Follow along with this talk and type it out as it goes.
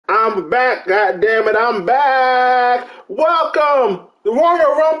I'm back, goddammit, I'm back! Welcome! The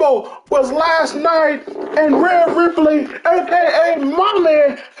Royal Rumble was last night, and Rhea Ripley, aka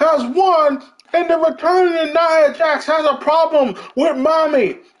Mommy, has won, and the returning niajax has a problem with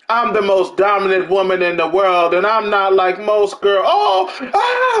Mommy. I'm the most dominant woman in the world, and I'm not like most girls. Oh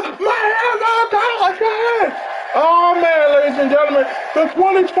man, ladies and gentlemen, the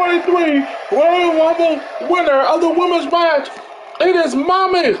 2023 Royal Rumble winner of the women's match, it is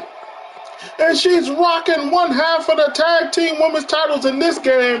Mommy. And she's rocking one half of the tag team women's titles in this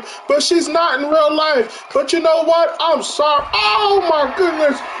game, but she's not in real life. But you know what? I'm sorry. Oh my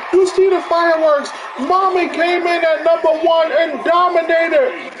goodness. You see the fireworks. Mommy came in at #1 and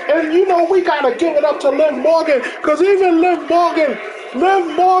dominated. And you know we gotta give it up to Liv Morgan, because even Liv Morgan,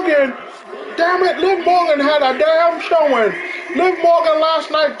 damn it, Liv Morgan had a damn showing. Liv Morgan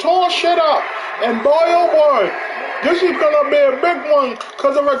last night tore shit up. And boy oh boy, this is gonna be a big one,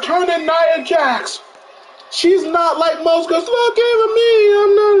 because of returning niajax. She's not like most girls. Look at me,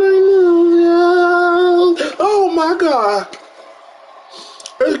 I'm not like most. Oh my god.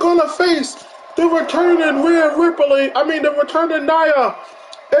 Is gonna face the returning Rhea Ripley, the returning Nia.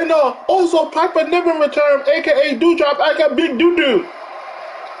 And also Piper Niven return, aka Doudrop, aka Big Doo-Doo.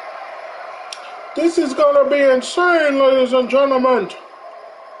 This is gonna be insane, ladies and gentlemen.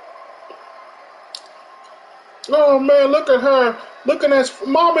 Oh man, look at her.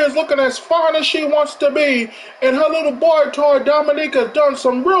 Mommy is looking as fine as she wants to be. And her little boy toy Dominique has done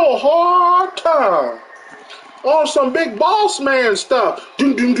some real hard time. On some big boss man stuff.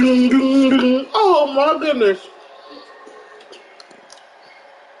 Dun, dun, dun, dun, dun. Oh my goodness.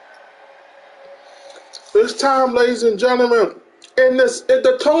 It's time, ladies and gentlemen. And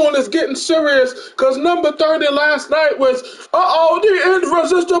the tone is getting serious, because number 30 last night was, the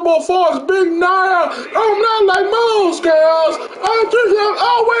irresistible force, Big Nia. I'm not like most girls. Wait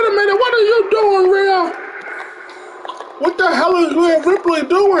a minute, what are you doing, Rhea? What the hell is Rhea Ripley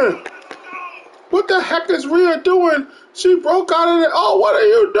doing? What the heck is Rhea doing? She broke out of it. Oh, what are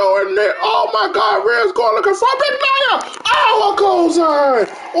you doing there? Oh my God, Rhea's going looking for Big Nia. Oh, a cosign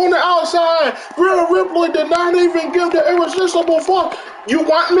on the outside. Rhea Ripley did not even give the irresistible force. You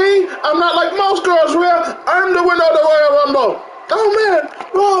want me? I'm not like most girls, Rhea. I'm the winner of the Royal Rumble.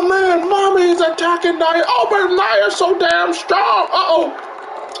 Oh man, Mommy is attacking Nia. Oh, but Nia's so damn strong.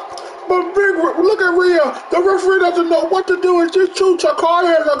 But look at Rhea. The referee doesn't know what to do. It's just two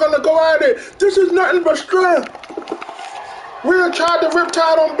Takarians are going to go at it. This is nothing but strength. Rhea tried to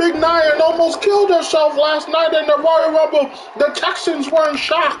riptide on Big Nia and almost killed herself last night in the Royal Rumble. The Texans were in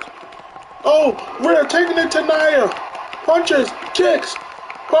shock. Oh, Rhea taking it to Nia. Punches, kicks.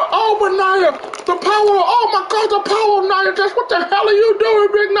 But Nia, the power, oh my God, the power of Nia. Just what the hell are you doing,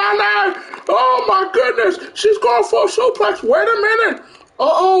 Big Nia? Oh my goodness. She's going for a suplex. Wait a minute.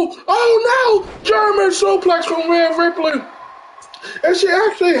 Oh no! German suplex from Rhea Ripley. And she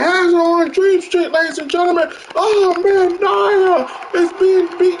actually has her on Dream Street, ladies and gentlemen. Oh man, Nia is being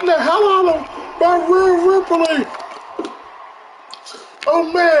beaten the hell out of by Rhea Ripley. Oh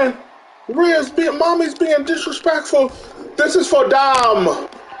man, Mommy's being disrespectful. This is for Dom.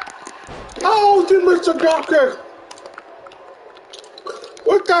 Oh, she missed a dropkick.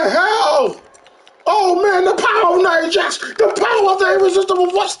 What the hell? Oh man, the power of niajax, the power of the irresistible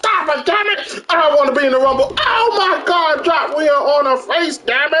force. Stop it, damn it! I don't want to be in the Rumble. Oh my God, drop Rhea on her face,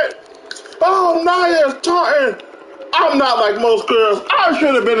 damn it! Oh, Nia is taunting. I'm not like most girls. I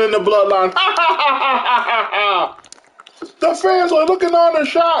should have been in the bloodline. The fans are looking on in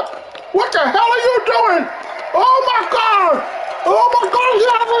shock. What the hell are you doing? Oh my God! Oh my God, she's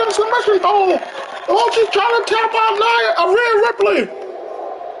out of the submission hole. Oh, she's trying to tap out Rhea Ripley.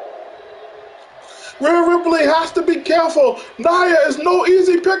 Rhea Ripley has to be careful. Nia is no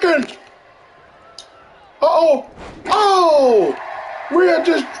easy picking. Oh!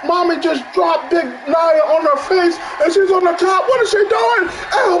 Mommy just dropped Big Nia on her face, and she's on the top. What is she doing?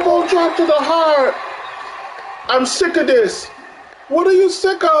 Elbow drop to the heart. I'm sick of this. What are you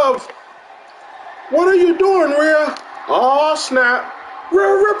sick of? What are you doing, Rhea? Oh, snap.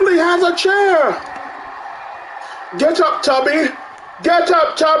 Rhea Ripley has a chair. Get up, Tubby. Get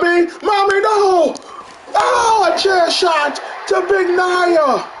up, Tubby. Mommy, no. Oh, a chair shot to Big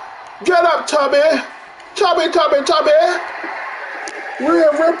Nia. Get up, Tubby. Tubby.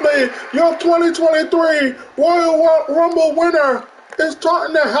 Rhea Ripley, your 2023 Royal Rumble winner, is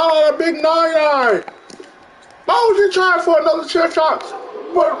taunting the hell out of Big Nia. Oh, she tried for another chair shot,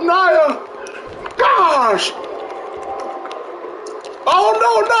 but Nia, gosh. Oh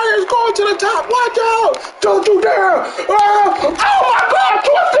no, Nia's going to the top. Watch out. Don't you dare. Oh my God,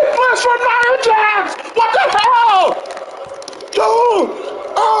 twisted bliss from Niajax. What the hell? Dude.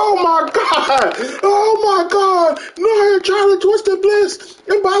 Oh Oh my God! Nia, Charlie, Twisted Bliss,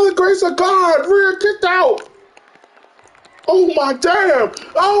 and by the grace of God, Rhea kicked out. Oh my damn!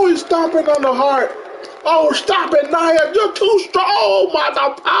 Oh, he's stomping on the heart. Oh, stop it, Nia! You're too strong by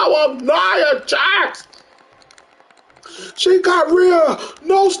the power of niajax. She got Rhea.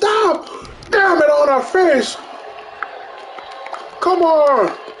 No, stop! Damn it on her face. Come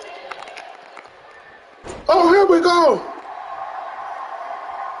on. Oh, here we go.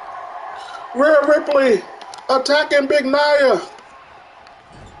 Rhea Ripley attacking Big Nia.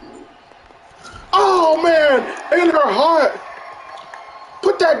 Oh man, in her heart.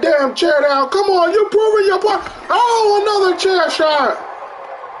 Put that damn chair down. Come on, you proving your point. Oh, another chair shot.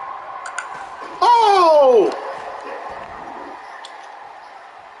 Oh.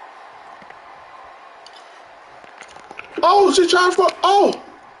 Oh, she tried for. Oh.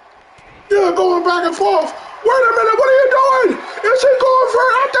 Yeah, going back and forth. Wait a minute, what are you doing? Is she going for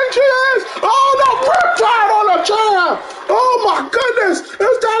it? I think she is. Oh, no, riptide on the chair. Oh, my goodness. Is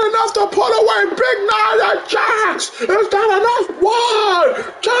that enough to put away Big niajax? Is that enough? 1,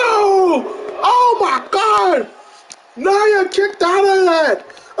 2. Oh, my God. Nia kicked out of that.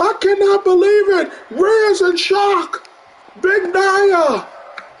 I cannot believe it. Rhea's in shock. Big Nia.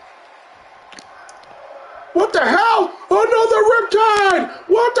 What the hell? Another riptide!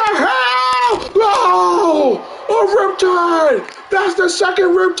 What the hell? Oh! A riptide! That's the second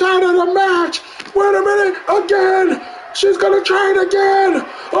riptide of the match! Wait a minute! Again! She's gonna try it again!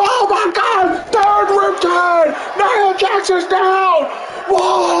 Oh my God! Third riptide! niajax is down!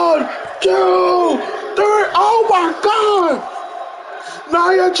 1, 2, 3! Oh my God!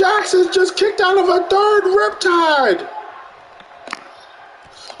 niajax is just kicked out of a third riptide!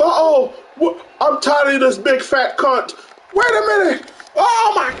 Uh-oh! I'm tired of this big fat cunt. Wait a minute.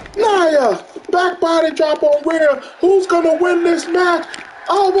 Oh my, Nia. Back body drop on Rhea. Who's gonna win this match?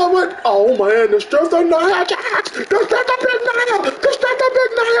 Oh, what? Oh man, the strength of niajax. The strength of Big Nia. The strength of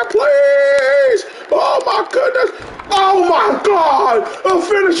Big Nia, please. Oh my goodness. Oh my God. A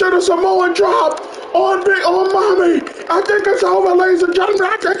finish of the Samoan drop on Mommy. I think it's over, ladies and gentlemen.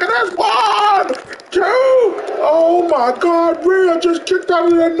 I think it is. 1, 2. Oh my God, Rhea just kicked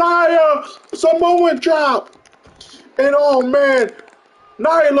out of the Nia Samoan drop. And oh man,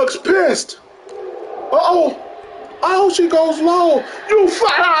 Nia looks pissed. Uh-oh. Oh, she goes low. You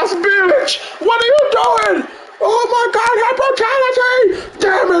fat ass bitch. What are you doing? Oh my God, her brutality.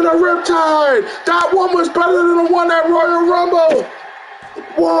 Damn it, a riptide. That one was better than the one at Royal Rumble.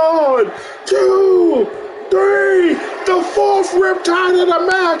 1, 2, 3. The fourth riptide of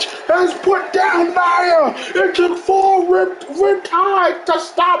the match has put down Nia. It took 4 riptides to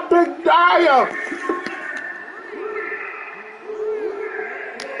stop Big Nia.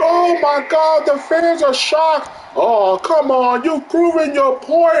 Oh my God, the fans are shocked. Oh, come on, you've proven your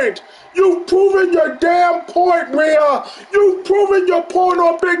point. You've proven your damn point, Rhea. You've proven your point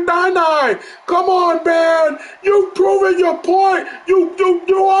on Big Nine. Come on, man. You've proven your point. You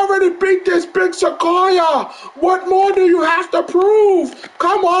already beat this big Sequoia. What more do you have to prove?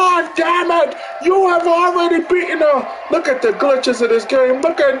 Come on, damn it. You have already beaten her. Look at the glitches of this game.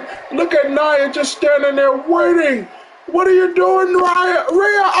 Look at Nia just standing there waiting. What are you doing,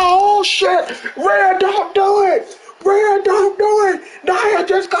 Rhea? Oh shit! Rhea, don't do it! Rhea, don't do it! Nia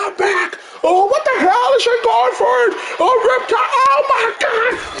just got back! Oh, what the hell is she going for it? Oh, riptide! Oh my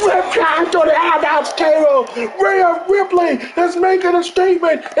God! Riptide to the announce table! Rhea Ripley is making a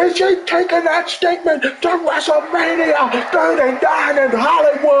statement, and she's taking that statement to WrestleMania 39 in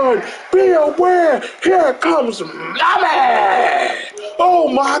Hollywood! Be aware, here comes Mommy! Oh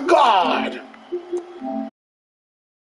my God!